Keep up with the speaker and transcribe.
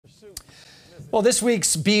Well, this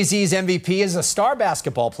week's BZ's MVP is a star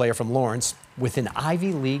basketball player from Lawrence with an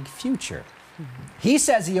Ivy League future. He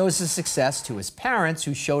says he owes his success to his parents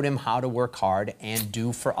who showed him how to work hard and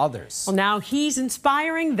do for others. Well, now he's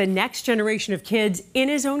inspiring the next generation of kids in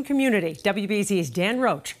his own community. WBZ's Dan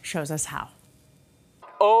Roche shows us how.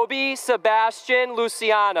 Obbie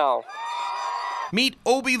Luciano. Meet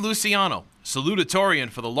Obbie Luciano,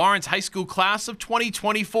 salutatorian for the Lawrence High School class of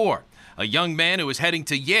 2024, a young man who is heading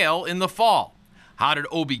to Yale in the fall. How did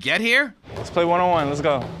Obbie get here? Let's play one-on-one, let's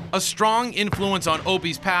go. A strong influence on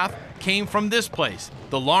Obbie's path came from this place,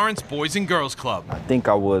 the Lawrence Boys and Girls Club. I think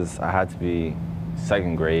I had to be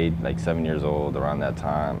second grade, like 7 years old, around that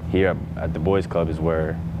time. Here at the Boys Club is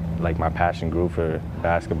where my passion grew for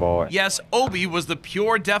basketball. Yes, Obbie was the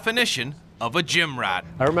pure definition of a gym rat.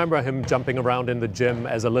 I remember him jumping around in the gym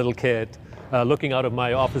as a little kid, looking out of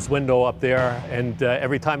my office window up there, and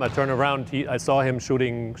every time I turned around, I saw him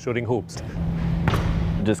shooting hoops.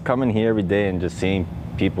 Just coming here every day and just seeing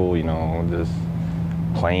people, just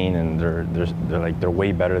playing, and they're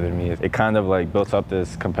way better than me. It kind of built up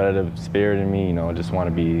this competitive spirit in me, just want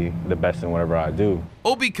to be the best in whatever I do.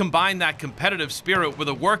 Obbie combined that competitive spirit with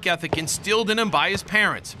a work ethic instilled in him by his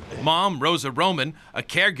parents. Mom, Rosa Roman, a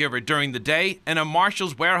caregiver during the day and a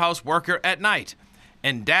Marshall's warehouse worker at night.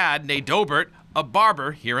 And Dad, Nate Dobert, a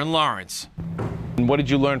barber here in Lawrence. And what did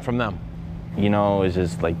you learn from them? It's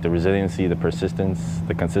just the resiliency, the persistence,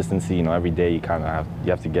 the consistency. Every day you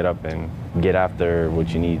have to get up and get after what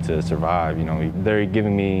you need to survive. They're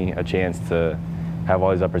giving me a chance to have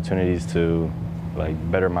all these opportunities to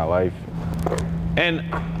better my life. And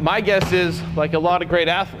my guess is, like a lot of great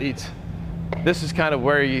athletes, this is kind of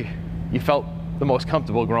where you felt the most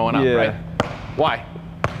comfortable growing up, right? Why?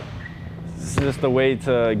 It's just a way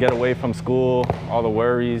to get away from school, all the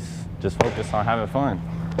worries, just focus on having fun.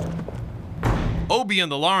 Obbie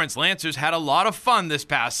and the Lawrence Lancers had a lot of fun this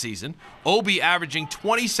past season. Obbie averaging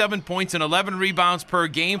 27 points and 11 rebounds per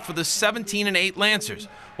game for the 17-8 Lancers,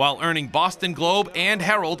 while earning Boston Globe and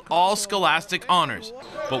Herald all scholastic honors.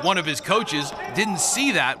 But one of his coaches didn't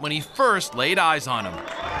see that when he first laid eyes on him.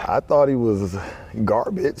 I thought he was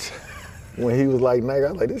garbage. When he was like,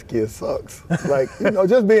 I was like, this kid sucks.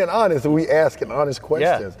 Just being honest, we asking honest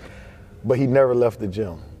questions. Yeah. But he never left the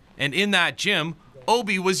gym. And in that gym,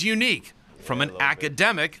 Obbie was unique from an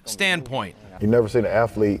academic standpoint. You never seen an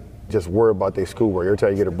athlete just worry about their schoolwork. Every time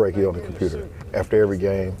you get a break, he's on the computer. After every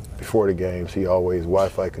game, before the games, he always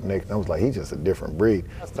Wi-Fi connected. I was like, he's just a different breed.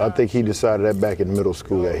 I think he decided that back in middle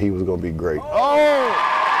school that he was going to be great.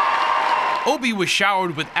 Obbie was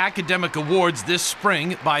showered with academic awards this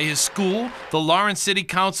spring by his school, the Lawrence City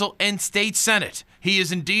Council, and State Senate. He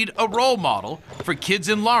is indeed a role model for kids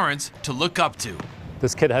in Lawrence to look up to.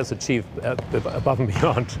 This kid has achieved above and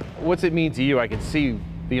beyond. What's it mean to you? I can see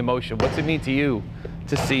the emotion. What's it mean to you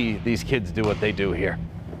to see these kids do what they do here?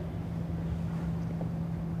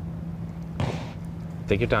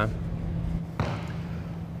 Take your time.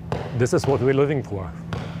 This is what we're living for.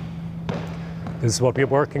 This is what we're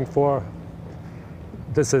working for.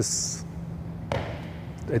 It's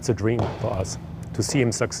a dream for us to see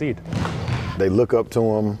him succeed. They look up to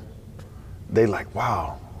him. They like,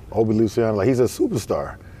 wow. Obbie Luciano, he's a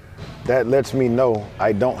superstar. That lets me know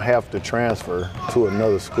I don't have to transfer to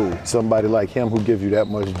another school. Somebody like him who gives you that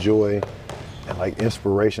much joy and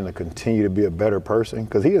inspiration to continue to be a better person.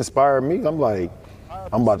 Because he inspired me.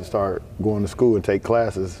 I'm about to start going to school and take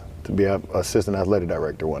classes to be an assistant athletic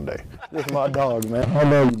director one day. This is my dog, man. I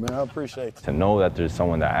love you, man. I appreciate it. To know that there's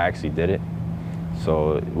someone that actually did it,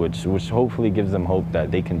 so which hopefully gives them hope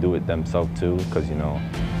that they can do it themselves too, because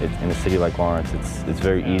it's in a city like Lawrence, it's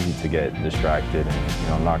very easy to get distracted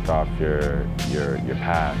and knocked off your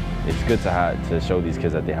path. It's good to show these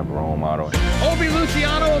kids that they have a role model. Obbie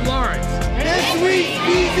Luciano of Lawrence. This week's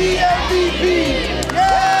BZ MVP.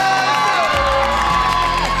 Yeah!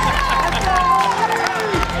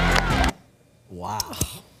 Wow.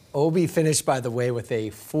 Obbie finished, by the way, with a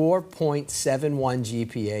 4.71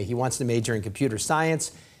 GPA. He wants to major in computer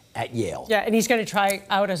science at Yale. Yeah, and he's going to try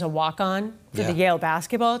out as a walk-on for the Yale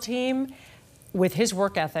basketball team. With his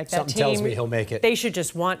work ethic, that Something team, tells me he'll make it. They should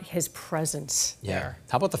just want his presence there.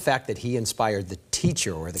 How about the fact that he inspired the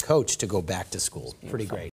teacher or the coach to go back to school? Pretty great.